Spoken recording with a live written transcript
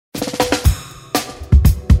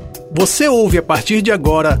Você ouve a partir de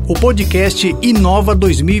agora o podcast Inova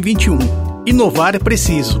 2021. Inovar é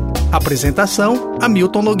preciso. Apresentação,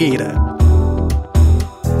 Hamilton Nogueira.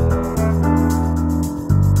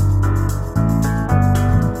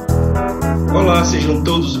 Olá, sejam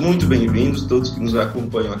todos muito bem-vindos, todos que nos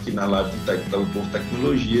acompanham aqui na live do Povo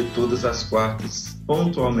Tecnologia, todas as quartas,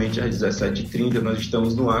 pontualmente às 17h30, nós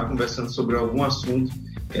estamos no ar conversando sobre algum assunto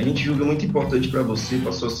que a gente julga muito importante para você, para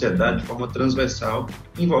a sociedade, de forma transversal,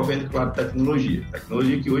 envolvendo, claro, tecnologia.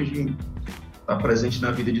 Tecnologia que hoje está presente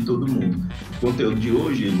na vida de todo mundo. O conteúdo de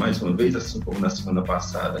hoje, mais uma vez, assim como na semana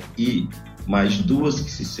passada, e mais duas que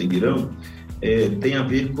se seguirão, tem a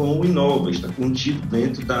ver com o Inova, está contido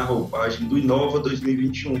dentro da roupagem do Inova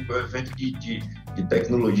 2021, que é um evento de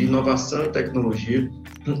tecnologia, inovação e tecnologia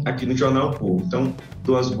aqui no Jornal Povo. Então,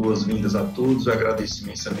 dou as boas-vindas a todos, agradeço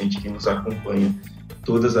imensamente quem nos acompanha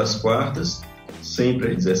todas as quartas, sempre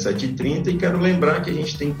às 17h30, e quero lembrar que a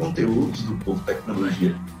gente tem conteúdos do Povo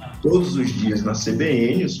Tecnologia todos os dias na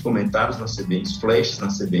CBN, os comentários na CBN, os flashes na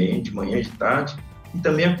CBN, de manhã e de tarde, e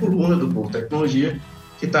também a coluna do Povo Tecnologia,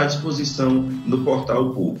 que está à disposição no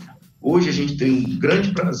portal Povo. Hoje a gente tem um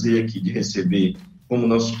grande prazer aqui de receber como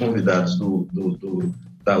nossos convidados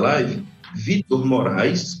da live, Vítor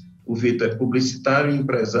Moraes. O Vítor é publicitário e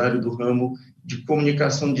empresário do ramo de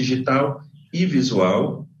comunicação digital e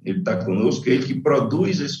visual. Ele está conosco, ele que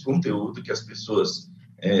produz esse conteúdo que as pessoas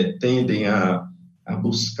tendem a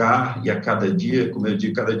buscar, e a cada dia, como eu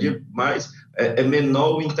digo, cada dia mais, é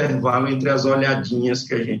menor o intervalo entre as olhadinhas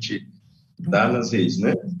que a gente dá nas redes,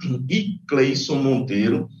 né? E Cleison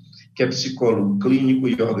Monteiro, que é psicólogo clínico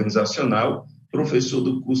e organizacional, professor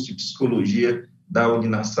do curso de psicologia da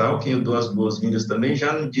Uninassal, quem eu dou as boas-vindas também,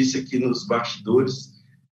 já me disse aqui nos bastidores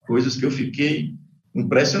coisas que eu fiquei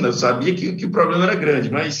impressionado. Eu sabia que o problema era grande,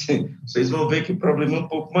 mas vocês vão ver que o problema é um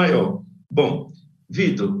pouco maior. Bom,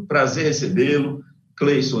 Vítor, prazer recebê-lo.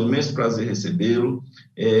 Cleison, imenso prazer recebê-lo.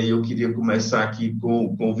 Eu queria começar aqui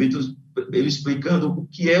com o Vítor, ele explicando o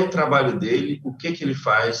que é o trabalho dele, o que ele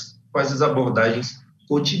faz, quais as abordagens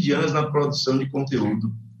cotidianas na produção de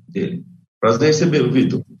conteúdo dele. Prazer recebê-lo,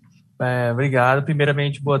 Vítor. Obrigado.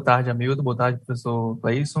 Primeiramente, boa tarde, Hamilton, boa tarde, professor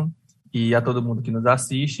Cleison, e a todo mundo que nos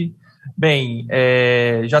assiste. Bem,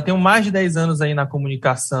 já tenho mais de 10 anos aí na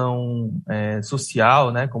comunicação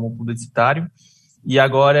social, né, como publicitário, e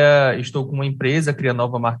agora estou com uma empresa, Cria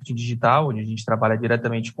Nova Marketing Digital, onde a gente trabalha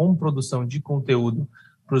diretamente com produção de conteúdo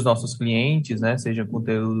para os nossos clientes, né, seja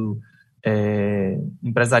conteúdo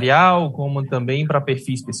empresarial, como também para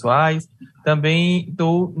perfis pessoais. Também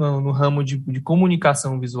estou no ramo de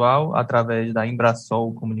comunicação visual, através da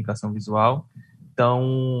Embrasol Comunicação Visual.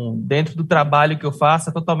 Então, dentro do trabalho que eu faço,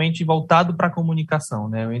 é totalmente voltado para a comunicação,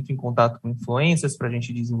 né? Eu entro em contato com influencers para a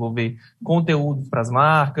gente desenvolver conteúdo para as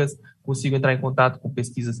marcas, consigo entrar em contato com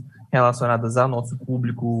pesquisas relacionadas ao nosso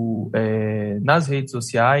público nas redes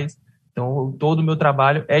sociais. Então, todo o meu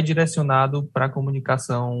trabalho é direcionado para a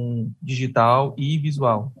comunicação digital e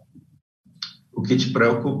visual. O que te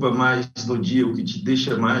preocupa mais no dia, o que te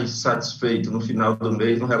deixa mais satisfeito no final do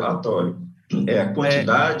mês no relatório? É a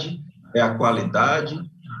quantidade, é a qualidade,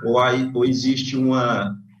 ou existe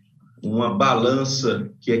uma balança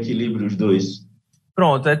que equilibre os dois?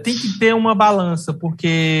 Pronto, tem que ter uma balança,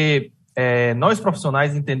 porque nós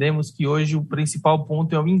profissionais entendemos que hoje o principal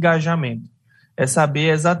ponto é o engajamento. É saber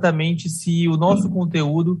exatamente se o nosso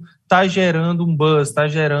conteúdo está gerando um buzz, está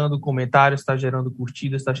gerando comentários, está gerando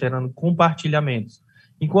curtidas, está gerando compartilhamentos.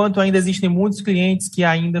 Enquanto ainda existem muitos clientes que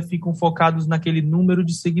ainda ficam focados naquele número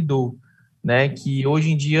de seguidor, né, que hoje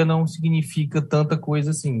em dia não significa tanta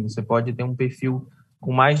coisa assim. Você pode ter um perfil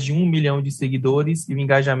com mais de 1 milhão de seguidores e o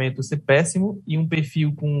engajamento ser péssimo, e um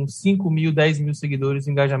perfil com 5 mil, 10 mil seguidores e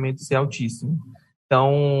o engajamento ser altíssimo.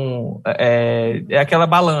 Então, é aquela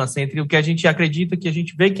balança entre o que a gente acredita, que a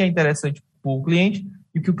gente vê que é interessante para o cliente,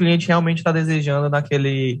 e o que o cliente realmente está desejando no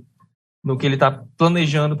que ele está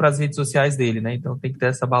planejando para as redes sociais dele, né? Então, tem que ter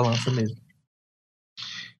essa balança mesmo.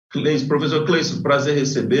 Professor Cleison, prazer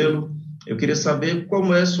recebê-lo. Eu queria saber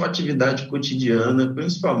como é a sua atividade cotidiana,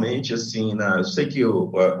 principalmente, assim, eu sei que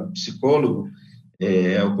o psicólogo,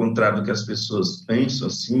 ao contrário do que as pessoas pensam,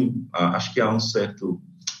 assim, acho que há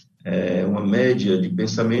uma média de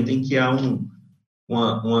pensamento em que há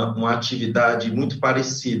uma atividade muito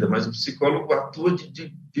parecida, mas o psicólogo atua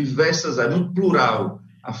de diversas áreas, muito plural,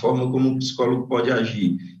 a forma como o psicólogo pode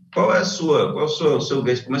agir. Qual é o seu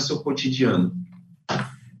vez, como é o seu cotidiano?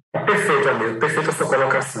 Perfeito, amigo. Perfeita a sua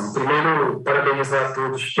colocação. Primeiro, parabenizar a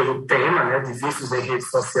todos pelo tema, né, de vícios em rede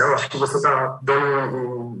social. Acho que você está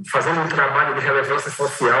fazendo um trabalho de relevância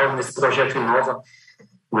social nesse projeto Inova,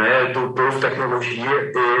 né, do Povo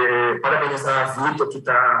Tecnologia. Parabenizar a Vitor,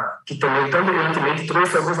 que também tão brilhantemente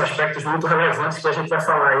trouxe alguns aspectos muito relevantes que a gente vai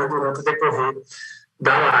falar aí durante o decorrer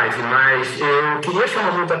da live. Mas eu queria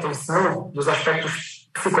chamar muita atenção dos aspectos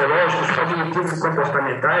psicológicos, cognitivos e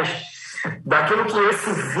comportamentais daquilo que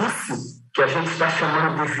esse vício, que a gente está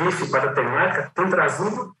chamando de vício para a temática, tem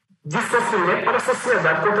trazido de sofrimento para a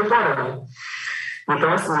sociedade contemporânea.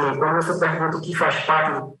 Então, assim, quando você pergunta o que faz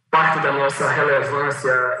parte da nossa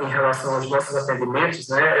relevância em relação aos nossos atendimentos,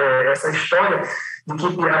 né, essa história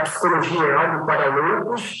de que a psicologia é algo para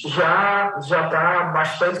loucos já está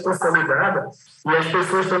bastante consolidada, e as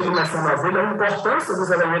pessoas estão começando a ver a importância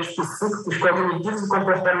dos elementos psíquicos, cognitivos e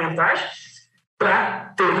comportamentais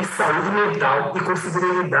para terem saúde mental e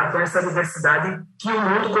conseguirem lidar com essa diversidade que o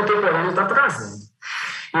mundo contemporâneo está trazendo.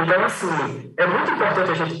 Então, assim, é muito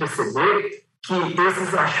importante a gente perceber que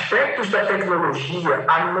esses aspectos da tecnologia,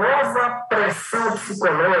 a nova pressão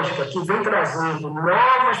psicológica que vem trazendo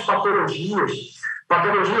novas patologias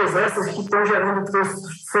essas que estão gerando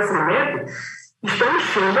sofrimento, estão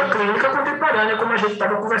enchendo a clínica contemporânea, como a gente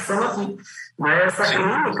estava conversando aqui. Né? Essa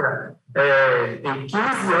clínica, em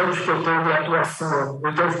 15 anos que eu tenho de atuação,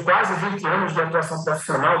 eu tenho quase 20 anos de atuação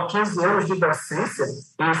profissional, 15 anos de docência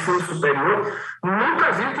em ensino superior,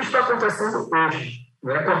 nunca vi o que está acontecendo hoje,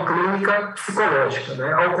 né, com a clínica psicológica.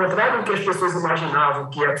 Né? Ao contrário do que as pessoas imaginavam,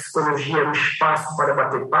 que a psicologia era um espaço para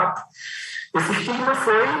bater papo, esse estigma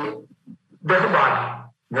foi derrubado.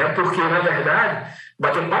 Né? Porque, na verdade,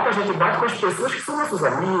 bater papo a gente bate com as pessoas que são nossos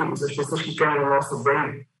amigos, as pessoas que querem o nosso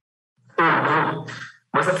bem ou não.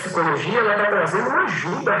 Mas a psicologia está trazendo uma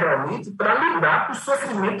ajuda realmente para lidar com o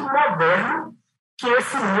sofrimento moderno que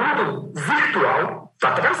esse mundo virtual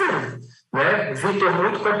está trazendo. Né? Vítor,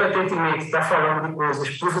 muito competentemente, está falando de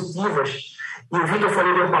coisas positivas, e o Vítor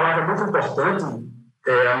falou de uma palavra muito importante,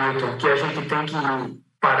 Hamilton, que a gente tem que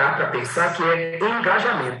parar para pensar, que é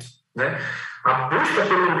engajamento. Né? A busca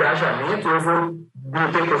pelo engajamento, eu vou,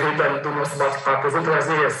 no decorrer do nosso bate-papo, eu vou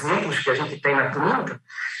trazer exemplos que a gente tem na clínica,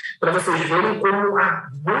 para vocês verem como a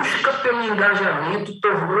busca pelo engajamento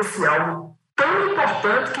tornou-se algo tão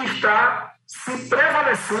importante que está se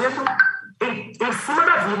prevalecendo em cima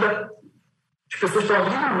da vida. As pessoas estão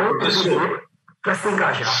abrindo mão para se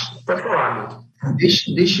engajar. Pode falar, Milton.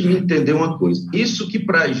 Deixe-me entender uma coisa. Isso que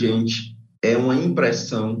para a gente é uma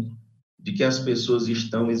impressão de que as pessoas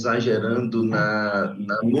estão exagerando na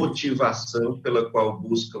motivação pela qual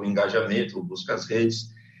buscam o engajamento, ou buscam as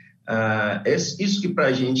redes. Isso que para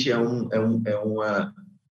a gente é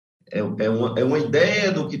uma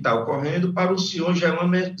ideia do que está ocorrendo, para o senhor já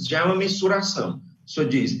é uma mensuração. O senhor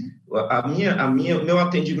diz, meu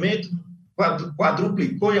atendimento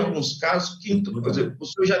quadruplicou em alguns casos, por exemplo, o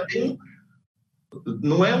senhor já tem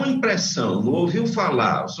não é uma impressão, não ouviu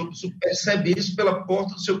falar, o senhor percebe isso pela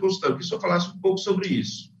porta do seu consultório. Que o senhor falasse um pouco sobre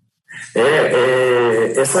isso.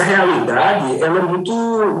 Essa realidade ela é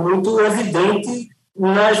muito evidente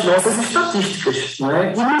nas nossas estatísticas,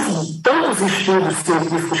 né? E nos tantos estudos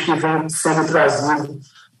científicos que vêm sendo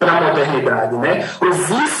trazidos para a modernidade, né? O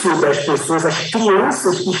vício das pessoas, as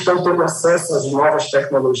crianças que estão tendo acesso às novas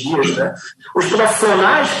tecnologias, né? Os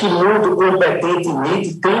profissionais que muito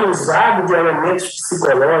competentemente têm usado de elementos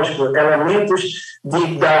psicológicos, elementos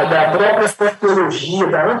da própria sociologia,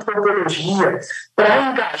 da antropologia, para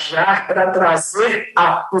engajar, para trazer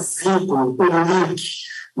o vínculo, o link.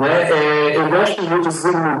 Né? Eu gosto muito do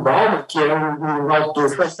Zygmunt Bauman, que é um autor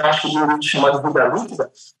fantástico de um livro chamado Vida Líquida,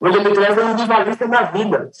 onde ele traz a ambivalência da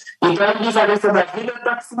vida. Então, a ambivalência da vida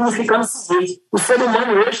está significando o seguinte: o ser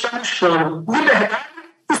humano hoje está buscando liberdade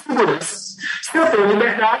e segurança. Se eu tenho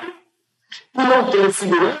liberdade e não tenho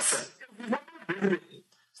segurança, eu vivo uma vida.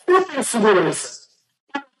 Se eu tenho segurança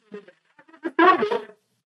e não tenho liberdade, eu vivo uma vida.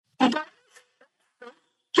 Então,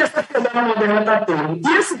 que a sociedade moderna está tendo.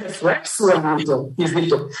 E esse reflexo, Hamilton e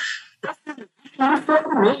Vítor, está sendo visto nos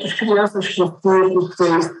sofrimentos. Crianças com 5,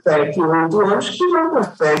 6, 7, 8 anos que não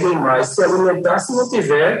conseguem mais se alimentar se não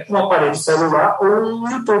tiver um aparelho celular ou um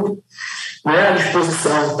YouTube. Né? À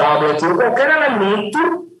disposição, um tablet ou qualquer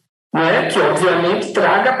elemento, né, que obviamente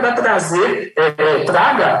traga para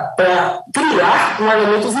criar um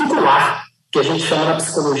elemento vincular, que a gente chama na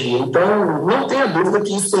psicologia. Então, não tenha dúvida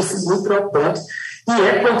que isso tem sido muito preocupante. E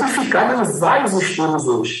é quantificado em vários estudos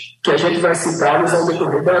hoje, que a gente vai citá-los ao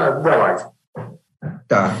decorrer da live.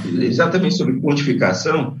 Tá, exatamente sobre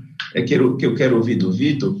quantificação, que eu quero ouvir do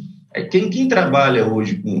Vítor. Quem trabalha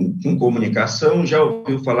hoje com comunicação já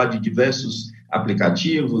ouviu falar de diversos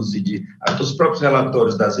aplicativos e dos próprios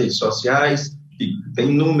relatórios das redes sociais, que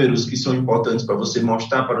tem números que são importantes para você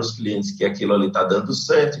mostrar para os clientes que aquilo ali está dando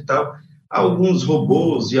certo e tal. alguns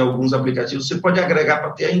robôs e alguns aplicativos, você pode agregar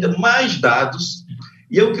para ter ainda mais dados.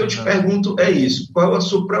 E o que eu te pergunto é isso: qual a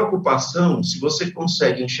sua preocupação, se você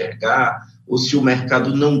consegue enxergar, ou se o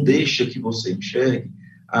mercado não deixa que você enxergue,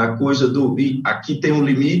 a coisa do aqui tem um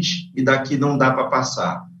limite e daqui não dá para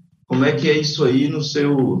passar? Como é que é isso aí no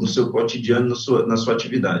seu cotidiano, na sua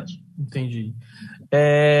atividade? Entendi.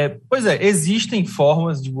 Pois é, existem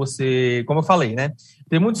formas de você, como eu falei, né?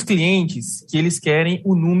 Tem muitos clientes que eles querem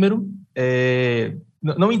o número,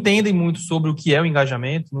 não entendem muito sobre o que é o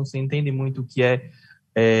engajamento, não se entendem muito o que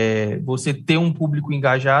é você ter um público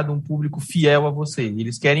engajado, um público fiel a você.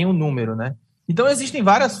 Eles querem um número, né? Então, existem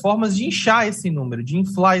várias formas de inchar esse número, de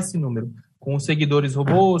inflar esse número, com seguidores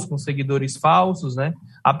robôs, com seguidores falsos, né?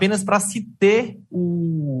 Apenas para se ter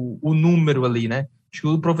o número ali, né? Acho que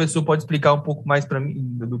o professor pode explicar um pouco mais para mim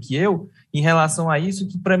do que eu em relação a isso,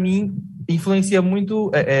 que para mim influencia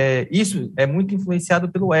muito, isso é muito influenciado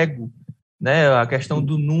pelo ego, né? A questão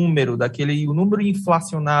do número, o número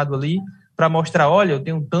inflacionado ali, para mostrar, olha, eu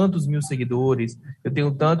tenho tantos mil seguidores, eu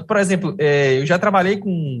tenho tanto... Por exemplo, eu já trabalhei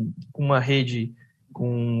com uma rede,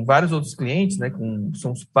 com vários outros clientes, né,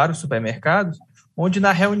 são vários supermercados, onde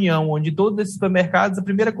na reunião, onde todos esses supermercados, a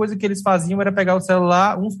primeira coisa que eles faziam era pegar o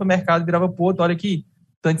celular, um supermercado virava para o outro, olha aqui,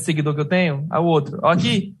 tanto de seguidor que eu tenho, a outro, olha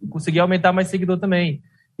aqui, consegui aumentar mais seguidor também.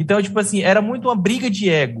 Então, tipo assim, era muito uma briga de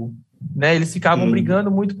ego, né? Eles ficavam brigando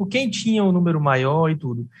muito por quem tinha um número maior e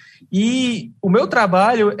tudo. E o meu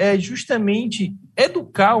trabalho é justamente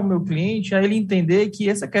educar o meu cliente a ele entender que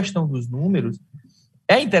essa questão dos números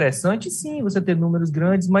é interessante, sim, você ter números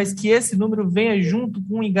grandes, mas que esse número venha junto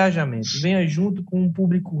com o engajamento, venha junto com um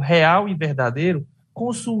público real e verdadeiro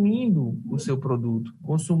consumindo o seu produto,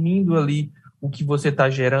 consumindo ali o que você está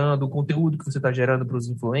gerando, o conteúdo que você está gerando para os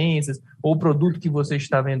influencers, ou o produto que você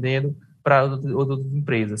está vendendo para outras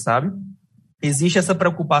empresas, sabe? Existe essa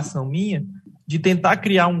preocupação minha de tentar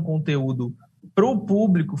criar um conteúdo para o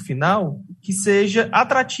público final que seja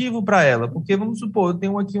atrativo para ela, porque vamos supor, eu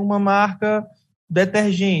tenho aqui uma marca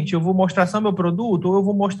detergente, eu vou mostrar só meu produto ou eu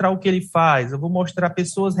vou mostrar o que ele faz, eu vou mostrar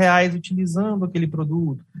pessoas reais utilizando aquele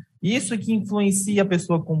produto. Isso que influencia a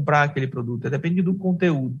pessoa a comprar aquele produto, depende do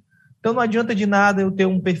conteúdo. Então não adianta de nada eu ter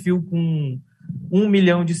um perfil com 1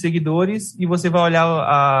 milhão de seguidores e você vai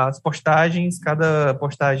olhar as postagens, cada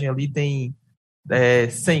postagem ali tem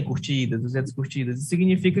 100 curtidas, 200 curtidas. Isso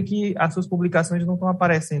significa que as suas publicações não estão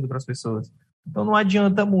aparecendo para as pessoas. Então não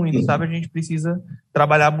adianta muito, sabe? A gente precisa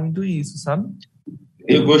trabalhar muito isso, sabe?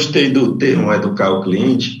 Eu gostei do termo educar o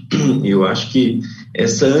cliente, e eu acho que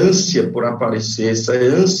essa ânsia por aparecer, essa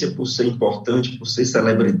ânsia por ser importante, por ser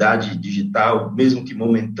celebridade digital, mesmo que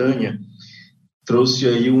momentânea, trouxe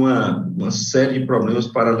aí uma série de problemas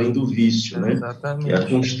para além do vício, né? Exatamente. Que é a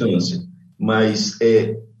constância. Mas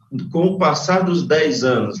com o passar dos 10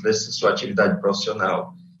 anos dessa sua atividade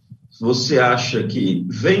profissional, você acha que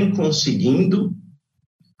vem conseguindo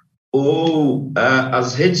ou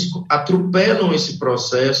as redes atropelam esse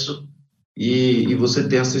processo e você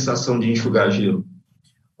tem a sensação de enxugar gelo?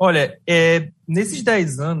 Olha, nesses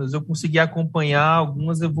 10 anos eu consegui acompanhar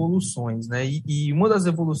algumas evoluções, né? E uma das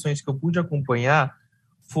evoluções que eu pude acompanhar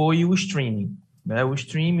foi o streaming, né? O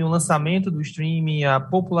streaming, o lançamento do streaming, a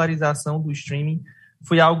popularização do streaming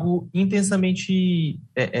foi algo intensamente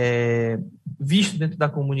visto dentro da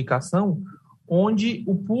comunicação, onde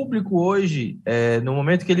o público hoje, no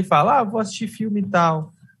momento que ele fala, vou assistir filme e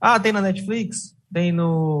tal, tem na Netflix, tem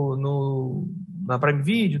na Prime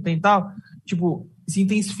Video, tem tal, tipo, se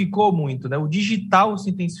intensificou muito, né? O digital se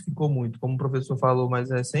intensificou muito, como o professor falou mais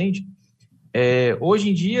recente. Hoje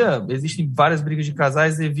em dia, existem várias brigas de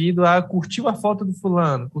casais devido a curtiu a foto do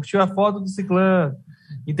fulano, curtiu a foto do ciclano.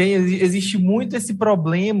 Então, existe muito esse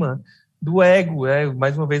problema do ego,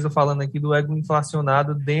 mais uma vez eu falando aqui do ego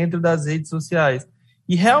inflacionado dentro das redes sociais.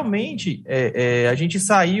 E realmente, a gente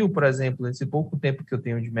saiu, por exemplo, nesse pouco tempo que eu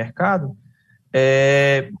tenho de mercado,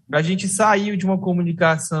 a gente saiu de uma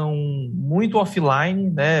comunicação muito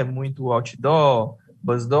offline, né, muito outdoor,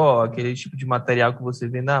 buzzdoor, aquele tipo de material que você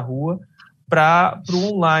vê na rua, para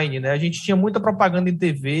o online, né? A gente tinha muita propaganda em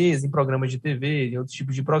TVs, em programas de TV, em outros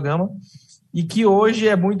tipos de programa, e que hoje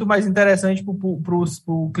é muito mais interessante para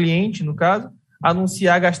o cliente, no caso,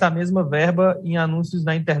 anunciar, gastar a mesma verba em anúncios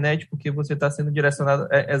na internet, porque você está sendo direcionado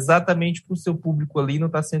exatamente para o seu público ali, não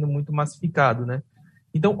está sendo muito massificado, né?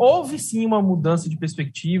 Então, houve sim uma mudança de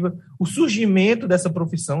perspectiva, o surgimento dessa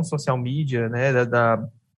profissão social media, né,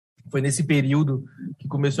 foi nesse período que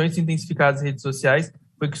começou a se intensificar as redes sociais,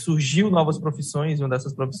 foi que surgiu novas profissões, e uma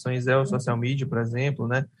dessas profissões é o social media, por exemplo,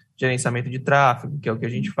 né, gerenciamento de tráfego, que é o que a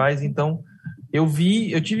gente faz. Então, eu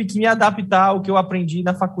tive que me adaptar ao que eu aprendi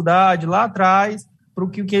na faculdade lá atrás, para o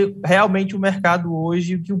que realmente o mercado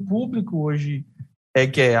hoje, o que o público hoje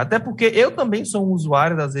quer. Até porque eu também sou um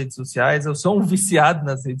usuário das redes sociais, eu sou um viciado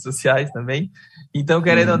nas redes sociais também. Então,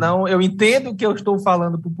 querendo ou não, eu entendo que eu estou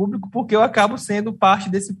falando para o público porque eu acabo sendo parte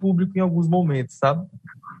desse público em alguns momentos, sabe?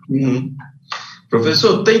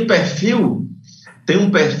 Professor, tem perfil? Tem um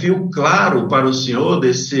perfil claro para o senhor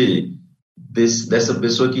dessa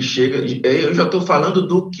pessoa que chega? Eu já estou falando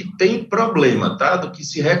do que tem problema, tá? Do que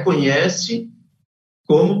se reconhece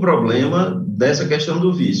como problema dessa questão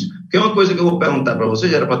do vício. Porque uma coisa que eu vou perguntar para você,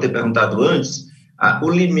 já era para ter perguntado antes, o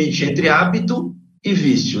limite entre hábito e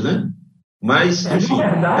vício, né? Mas, enfim,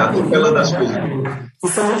 está falando das coisas.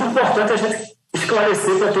 Isso é muito importante a gente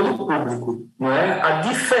esclarecer para todo o público, não é? A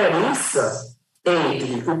diferença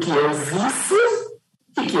entre o que é um vício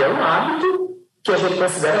e o que é um hábito que a gente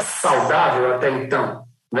considera saudável até então,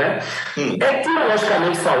 né?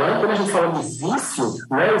 Etimologicamente falando, quando a gente fala de vício,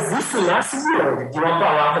 né, o vício nasce de uma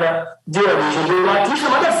palavra de origem do latim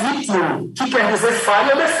chamada vitium, que quer dizer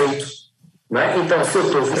falha ou defeito, né? Então, se eu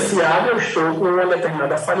estou viciado, eu estou com uma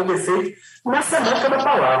determinada falha ou defeito na semântica da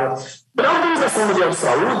palavra. Para a Organização Mundial de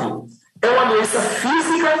Saúde, é uma doença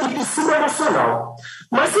física e psicoemocional.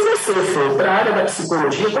 Mas se você for para a área da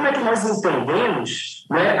psicologia, como é que nós entendemos?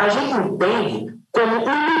 Né? A gente entende como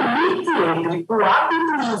um limite entre o hábito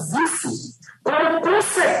e o vício como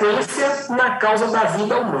consequência na causa da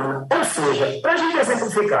vida humana. Ou seja, para a gente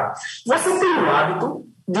exemplificar, você tem o hábito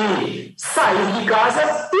de sair de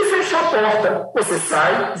casa e fechar a porta. Você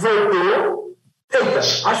sai, voltou, eita,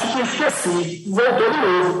 acho que esqueci, voltou de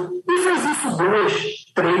novo. E fez isso 2,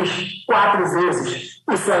 3, 4 vezes.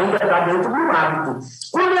 Isso ainda está dentro do hábito.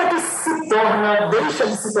 Quando é que deixa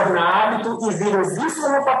de se tornar hábito e vira um vício ou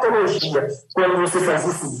uma patologia? Quando você faz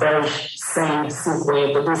isso 10, 100,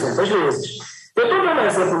 50, 200 vezes. Eu estou dando um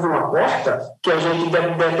exemplo de uma porta que a gente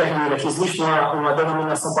determina que existe uma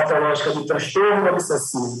denominação patológica de transtorno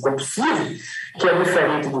obsessivo compulsivo, que é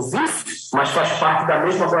diferente do vício, mas faz parte da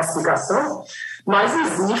mesma classificação. Mas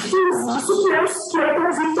existe o vício que é como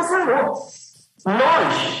o Victor falou.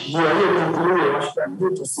 Nós, e aí eu incluo, eu acho que é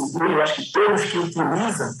muito seguro, eu acho que todos que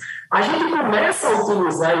utilizam, a gente começa a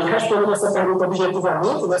utilizar, e respondendo essa pergunta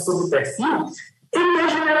objetivamente, né, sobre o perfil, ele é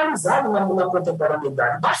generalizado na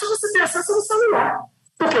contemporaneidade. Basta você ter acesso ao celular.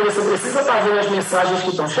 Porque você precisa estar vendo as mensagens que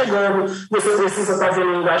estão chegando, você precisa estar vendo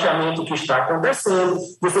o engajamento que está acontecendo,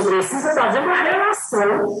 você precisa estar vendo a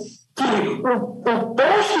relação que o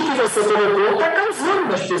post que você colocou está causando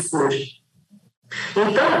nas pessoas.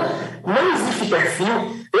 Então, não existe perfil,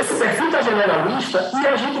 esse perfil está generalista e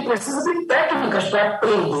a gente precisa de técnicas para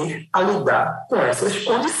aprender a lidar com essas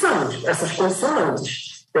condições, essas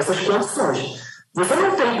condicionantes, essas condições. Você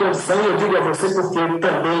não tem condição, eu digo a você porque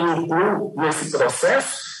também me incluo nesse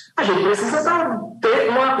processo, a gente precisa ter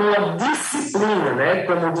uma disciplina, né?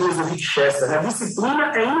 Como diz o Vícios, a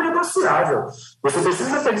disciplina é inegociável. Você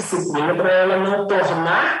precisa ter disciplina para ela não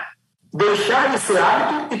deixar de ser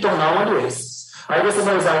hábito e tornar uma doença. Aí você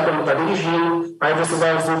vai usar quando está dirigindo, aí você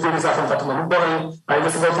vai utilizar quando está tomando banho, aí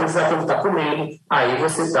você vai utilizar quando está comendo, aí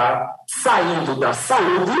você está saindo da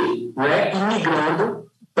saúde, né, e migrando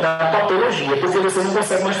para a patologia, porque você não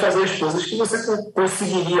consegue mais fazer as coisas que você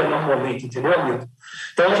conseguiria normalmente, entendeu, Hamilton?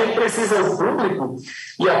 Então a gente precisa, o público,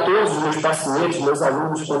 e a todos os meus pacientes, meus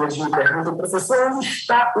alunos, quando eles me perguntam, professor, onde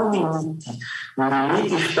está o limite? O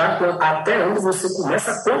limite está até onde você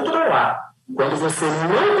começa a controlar. Quando você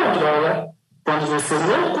não controla, quando você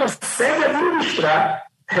não consegue administrar,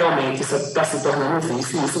 realmente isso está se tornando um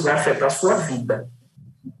vício e isso vai afetar a sua vida.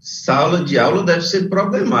 Sala de aula deve ser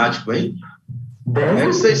problemático, hein? Como é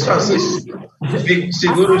que vocês fazem?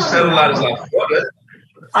 Seguram os celulares lá fora?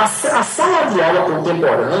 A sala de aula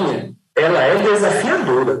contemporânea, ela é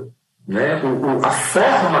desafiadora. Né? A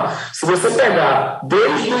forma, se você pegar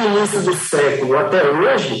desde o início do século até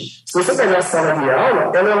hoje, se você pegar a sala de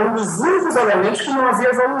aula, ela é um dos únicos elementos que não havia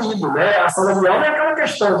evoluído. Né? A sala de aula é aquela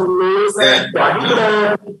questão de mesa, quadro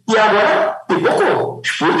branco, e agora pipocou,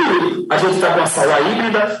 explodiu. A gente está com a sala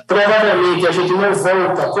híbrida, provavelmente a gente não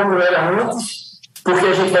volta como era antes, porque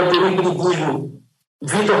a gente vai ter o hibridismo.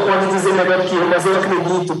 Vitor pode dizer melhor que eu, mas eu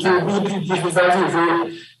acredito que o hibridismo vai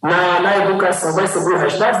viver na educação, vai ser o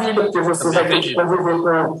resto da vida, porque você vai ter que conviver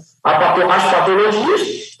com as patologias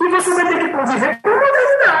e você vai ter que conviver com a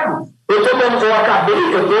modernidade. Eu estou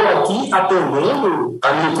aqui atendendo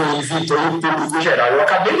a Milton e Vitor e o público em geral. Eu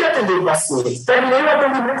acabei de atender o paciente, terminei o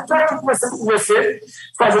atendimento, estou aqui conversando com você,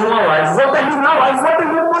 fazendo uma live. Vou terminar a live, vou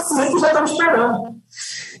atender o paciente que já está me esperando.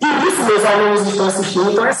 E isso, meus alunos estão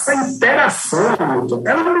assistindo, então essa interação, Milton,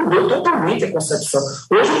 ela mudou totalmente a concepção.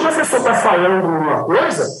 Hoje o professor está falando uma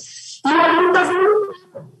coisa e o aluno está vendo.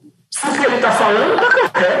 se o que ele está falando está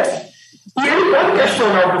correto. E ele pode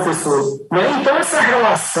questionar o professor. Né? Então, essa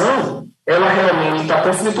relação, ela realmente está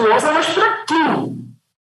conflituosa, mas para quem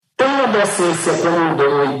tem a docência como um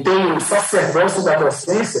dom e tem o sacerdócio da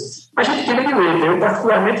docência, a gente tem que ler. Eu,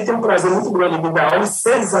 particularmente, tenho um prazer muito grande de dar aula e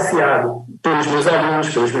ser desafiado pelos meus alunos,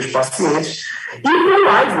 pelos meus pacientes, e por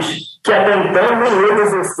lives, que até então, nem eu,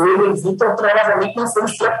 nem você, nem Vitor, provavelmente não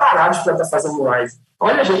fomos preparados para estar fazendo live.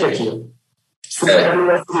 Olha a gente aqui, superando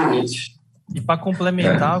nossos limites. E para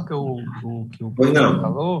complementar o que o professor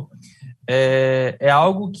falou, é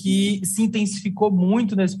algo que se intensificou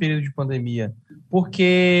muito nesse período de pandemia,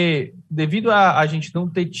 porque devido a gente não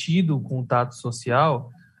ter tido contato social,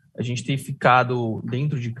 a gente ter ficado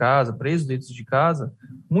dentro de casa, preso dentro de casa,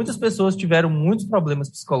 muitas pessoas tiveram muitos problemas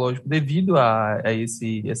psicológicos devido a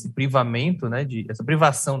esse privamento, né, essa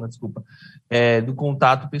privação, do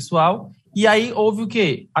contato pessoal. E aí houve o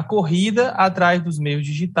quê? A corrida atrás dos meios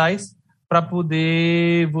digitais para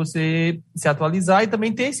poder você se atualizar e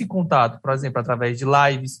também ter esse contato, por exemplo, através de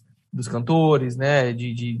lives dos cantores, né,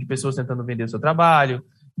 de pessoas tentando vender o seu trabalho,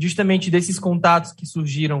 justamente desses contatos que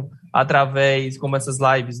surgiram através, como essas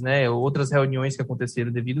lives, né, outras reuniões que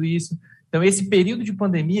aconteceram devido a isso. Então, esse período de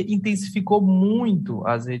pandemia intensificou muito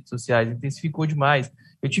as redes sociais, intensificou demais.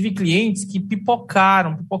 Eu tive clientes que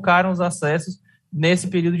pipocaram os acessos nesse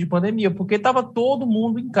período de pandemia, porque estava todo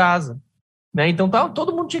mundo em casa, né? Então,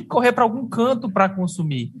 todo mundo tinha que correr para algum canto para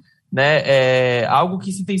consumir, né? Algo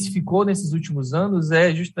que se intensificou nesses últimos anos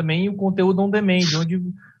é justamente o conteúdo on demand, onde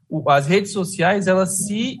as redes sociais elas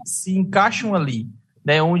se encaixam ali,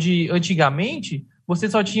 né? Onde antigamente você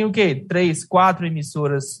só tinha o quê? 3, 4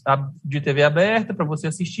 emissoras de TV aberta para você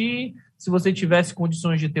assistir. Se você tivesse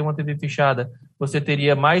condições de ter uma TV fechada, você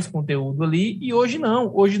teria mais conteúdo ali. E hoje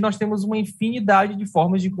não. Hoje nós temos uma infinidade de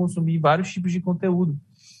formas de consumir vários tipos de conteúdo,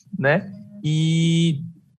 né? E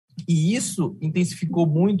isso intensificou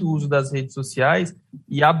muito o uso das redes sociais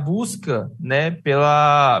e a busca, né,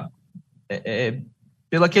 pela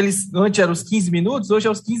aqueles, antes eram os 15 minutos, hoje é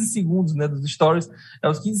os 15 segundos, né, dos stories, é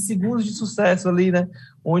os 15 segundos de sucesso ali, né,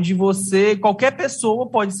 onde qualquer pessoa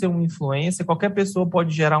pode ser um influencer, qualquer pessoa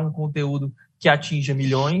pode gerar um conteúdo que atinja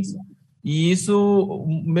milhões, e isso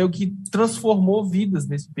meio que transformou vidas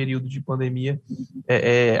nesse período de pandemia,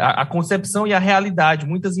 a concepção e a realidade.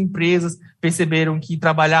 Muitas empresas perceberam que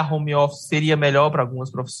trabalhar home office seria melhor para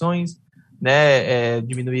algumas profissões, né,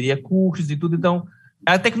 diminuiria custos e tudo, então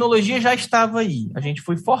a tecnologia já estava aí, a gente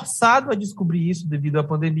foi forçado a descobrir isso devido à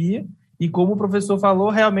pandemia, e como o professor falou,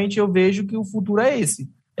 realmente eu vejo que o futuro é esse.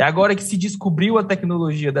 É agora que se descobriu a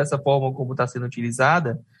tecnologia dessa forma como está sendo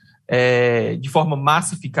utilizada, de forma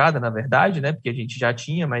massificada, na verdade, né? Porque a gente já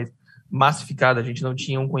tinha, mas massificada, a gente não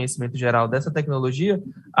tinha um conhecimento geral dessa tecnologia.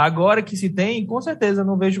 Agora que se tem, com certeza,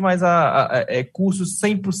 não vejo mais cursos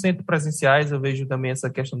 100% presenciais, eu vejo também essa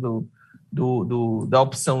questão da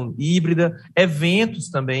opção híbrida, eventos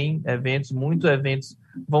também, muitos eventos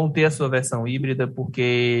vão ter a sua versão híbrida,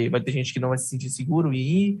 porque vai ter gente que não vai se sentir seguro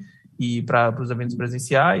em ir para os eventos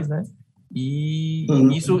presenciais, né? E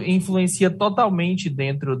isso influencia totalmente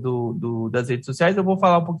dentro das redes sociais. Eu vou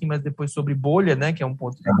falar um pouquinho mais depois sobre bolha, né, que é um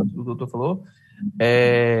ponto que o doutor falou,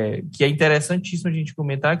 que é interessantíssimo a gente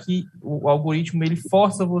comentar que o algoritmo ele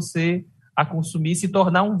força você a consumir, se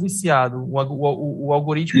tornar um viciado, o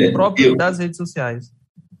algoritmo próprio das redes sociais.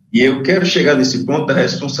 E eu quero chegar nesse ponto da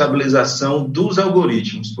responsabilização dos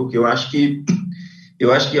algoritmos, porque eu acho que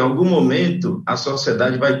em algum momento a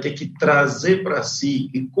sociedade vai ter que trazer para si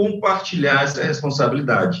e compartilhar essa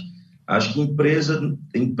responsabilidade. Acho que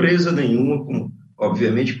empresa nenhuma,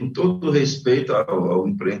 obviamente com todo o respeito ao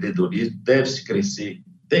empreendedorismo, deve-se crescer,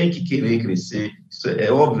 tem que querer crescer, isso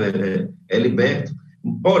é óbvio, é liberto,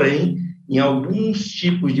 porém, em alguns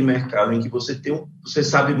tipos de mercado em que você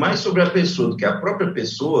sabe mais sobre a pessoa do que a própria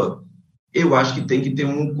pessoa, eu acho que tem que ter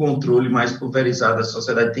um controle mais pulverizado, a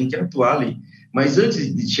sociedade tem que atuar ali. Mas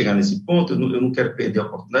antes de chegar nesse ponto, eu não quero perder a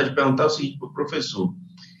oportunidade de perguntar o seguinte para o professor.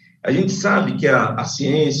 A gente sabe que a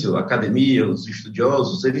ciência, a academia, os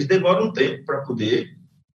estudiosos, eles demoram um tempo para poder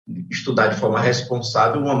estudar de forma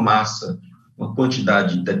responsável uma massa, uma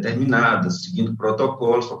quantidade determinada, seguindo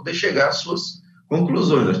protocolos, para poder chegar às suas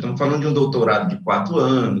conclusões. Nós estamos falando de um doutorado de 4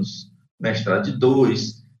 anos, mestrado de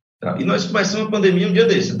 2, tá? E nós começamos a pandemia um dia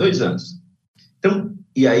desse, 2 anos. Então,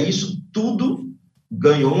 e aí isso tudo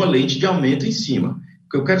ganhou uma lente de aumento em cima. O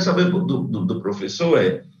que eu quero saber do professor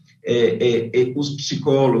os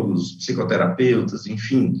psicólogos, psicoterapeutas,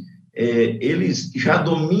 enfim, eles já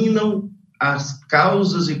dominam as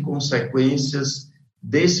causas e consequências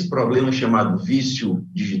desse problema chamado vício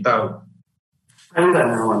digital? Ainda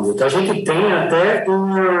não, Hamilton. A gente tem até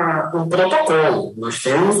um protocolo. Nós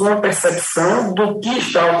temos uma percepção do que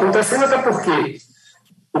está acontecendo, até porque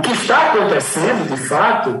o que está acontecendo, de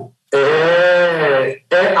fato,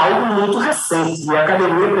 é algo muito recente. E a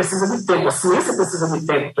academia precisa de tempo, a ciência precisa de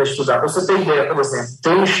tempo para estudar. Para você ter ideia, por exemplo,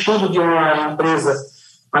 tem um estudo de uma empresa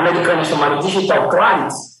americana chamada Digital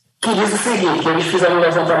Clarity, que diz o seguinte, que eles fizeram um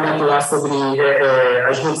levantamento lá sobre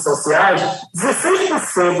as redes sociais,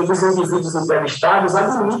 16% dos indivíduos entrevistados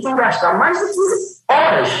admitem gastar mais de 15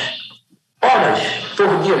 horas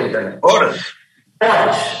por dia na internet. Horas?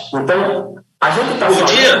 Então, a gente está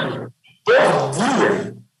falando por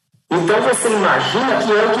dia. Então, você imagina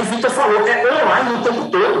que é o que o Vitor falou, é online o tempo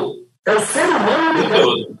todo. É o ser humano o tempo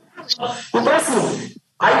todo. Então, assim,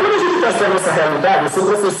 aí quando a gente está na nossa realidade, eu sou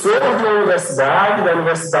professor da Universidade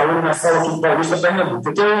Universal aqui de Paulista, Pernambuco.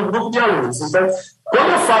 Eu tenho um grupo de alunos. Então, quando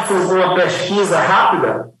eu faço uma pesquisa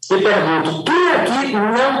rápida, eu pergunto, quem aqui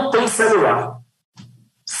não tem celular?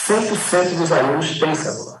 100% dos alunos têm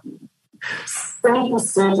celular.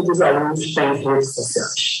 100% dos alunos têm redes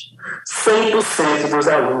sociais. 100% dos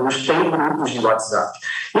alunos têm grupos de WhatsApp.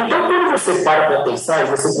 Então, quando você para pensar e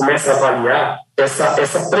você começa a avaliar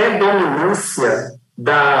essa predominância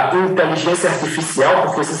da inteligência artificial,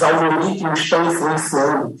 porque esses algoritmos estão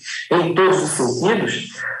influenciando em todos os sentidos,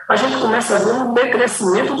 a gente começa a ver um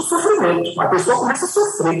decrescimento do sofrimento. A pessoa começa a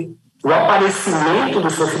sofrer. O aparecimento do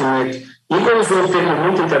sofrimento. E eu usei um termo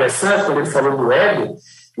muito interessante, quando ele falou do ego,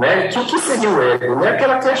 né? Que o que seria o ego? É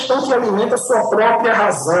aquela questão que alimenta a sua própria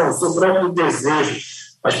razão, o seu próprio desejo.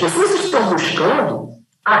 As pessoas estão buscando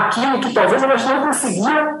aquilo que talvez elas não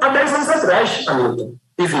conseguiam há 10 anos atrás, Hamilton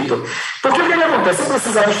e Vitor. Porque o que acontece? Eu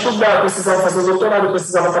precisava estudar, precisava fazer doutorado, eu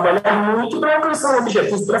precisava trabalhar muito para alcançar um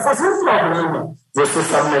objetivo, para fazer um programa. Você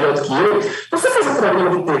sabe melhor do que eu. Você fazer um programa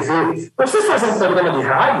de TV, você fazer um programa de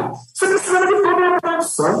rádio, você precisava de toda uma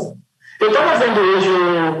produção. Eu estava vendo hoje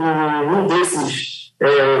um desses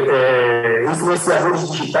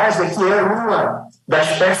influenciadores digitais, que é uma das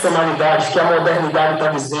personalidades que a modernidade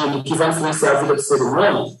está dizendo que vai influenciar a vida do ser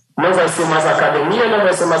humano. Não vai ser mais a academia, não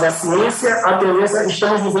vai ser mais a ciência, a tendência,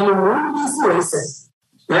 estamos vivendo um mundo de influência.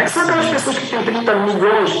 Né? São aquelas pessoas que têm 30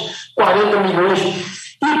 milhões, 40 milhões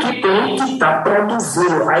e que tem que estar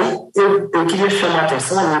produzindo. Aí eu queria chamar a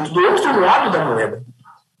atenção muito do outro lado da moeda.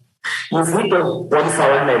 E o Vitor pode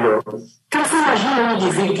falar melhor. Porque você imagina um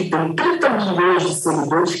indivíduo que tem 30 milhões de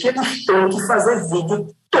seguidores que eles têm que fazer vídeo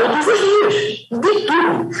todos os dias, de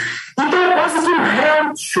tudo. Então é quase que um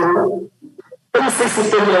reality show. Eu não sei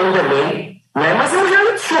se tem ainda bem, né? Mas é um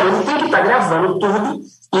reality show. Ele tem que estar gravando tudo.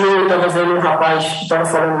 E eu estava vendo um rapaz que estava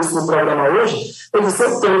falando isso no programa hoje. Eu disse, eu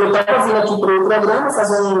estava vindo aqui para o programa,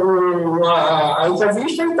 fazendo a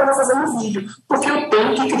entrevista e estava fazendo um vídeo. Porque eu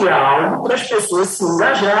tenho que criar algo para as pessoas se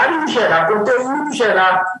engajarem, gerar conteúdo,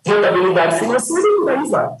 gerar rentabilidade financeira e por aí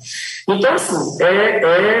vai. Então, assim,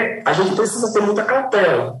 a gente precisa ter muita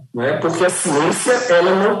cautela, né? Porque a ciência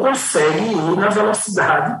ela não consegue ir na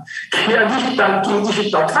velocidade que o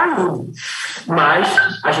digital está indo. Mas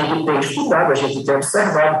a gente tem estudado, a gente tem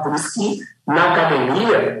observado. Por isso que na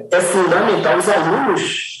academia é fundamental os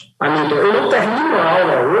alunos. Hamilton, eu não termino a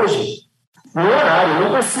aula hoje no horário, eu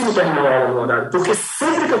não consigo terminar a aula no horário, porque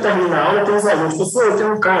sempre que eu termino a aula, tem os alunos, professor, eu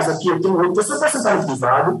tenho um caso aqui, eu tenho outro, professor, vai sentar no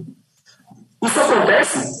privado. Isso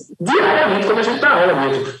acontece diariamente quando a gente dá aula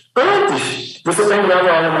mesmo. Antes, você terminava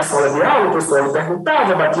a aula na sala de aula, o pessoal me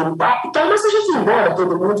perguntava, batia um papo e tal, mas a gente ia embora,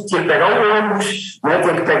 todo mundo tinha que pegar o ônibus, né,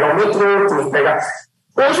 tinha que pegar o metrô, tinha que pegar.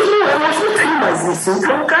 Hoje não tem mais isso.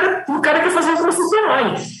 Então, o cara quer fazer um curso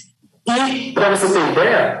online. E, para você ter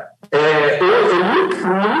ideia,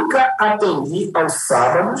 eu nunca atendi aos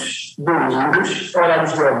sábados, domingos,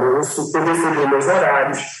 horários de almoço, eu defini meus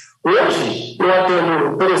horários. Hoje, eu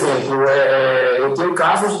atendo, por exemplo, eu tenho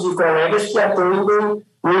casos de colegas que atendem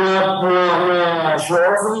uma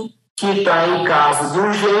jovem que está em caso de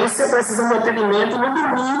urgência, precisando de atendimento no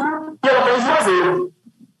domingo, e ela está em Juazeiro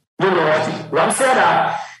do Norte, lá no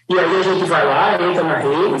Ceará. E aí a gente vai lá, entra na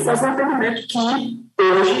rede e faz um atendimento que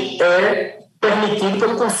hoje é permitido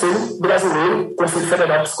pelo Conselho Brasileiro, Conselho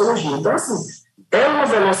Federal de Psicologia. Então, assim, é uma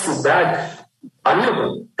velocidade.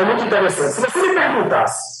 Amigo, é muito interessante. Se você me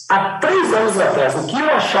perguntasse há 3 anos atrás o que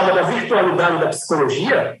eu achava da virtualidade da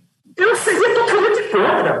psicologia, eu seria totalmente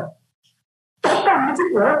contra.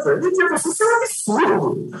 Totalmente contra. Eu diria, isso é um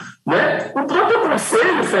absurdo. Né? O próprio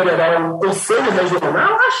Conselho Federal, o Conselho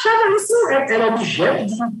Regional, achava isso era objeto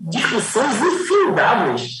de discussões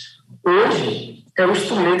infindáveis. Hoje, é o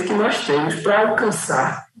instrumento que nós temos para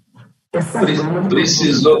alcançar essa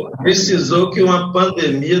precisou que uma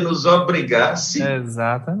pandemia nos obrigasse.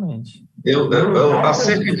 Exatamente. Há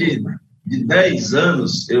cerca de de 10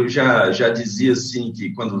 anos, eu já dizia assim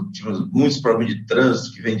que quando tínhamos muitos problemas de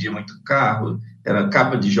trânsito, que vendia muito carro, era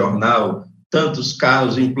capa de jornal, tantos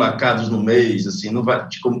carros emplacados no mês, assim, não vai,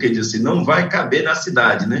 como que diz assim, não vai caber na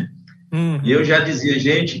cidade, né? E eu já dizia,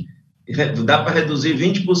 gente, dá para reduzir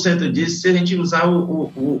 20% disso se a gente usar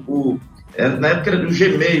na época era o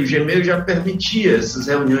Gmail já permitia essas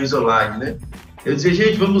reuniões online, né? Eu dizia,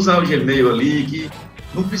 gente, vamos usar o Gmail ali, que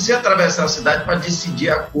não precisa atravessar a cidade para decidir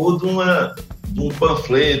a cor de um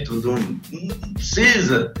panfleto, não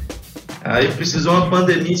precisa. Aí precisou uma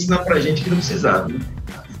pandemia ensinar para a gente que não precisava, né?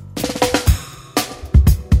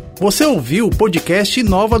 Você ouviu o podcast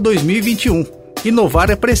Inova 2021.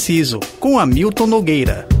 Inovar é preciso, com Hamilton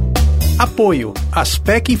Nogueira. Apoio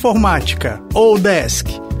Aspec Informática, Odesk,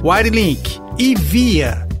 Wirelink e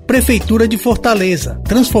Via. Prefeitura de Fortaleza,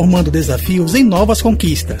 transformando desafios em novas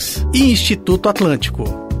conquistas. E Instituto Atlântico.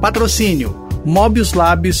 Patrocínio Mobius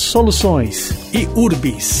Labs Soluções e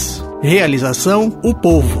Urbis. Realização O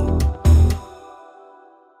Povo.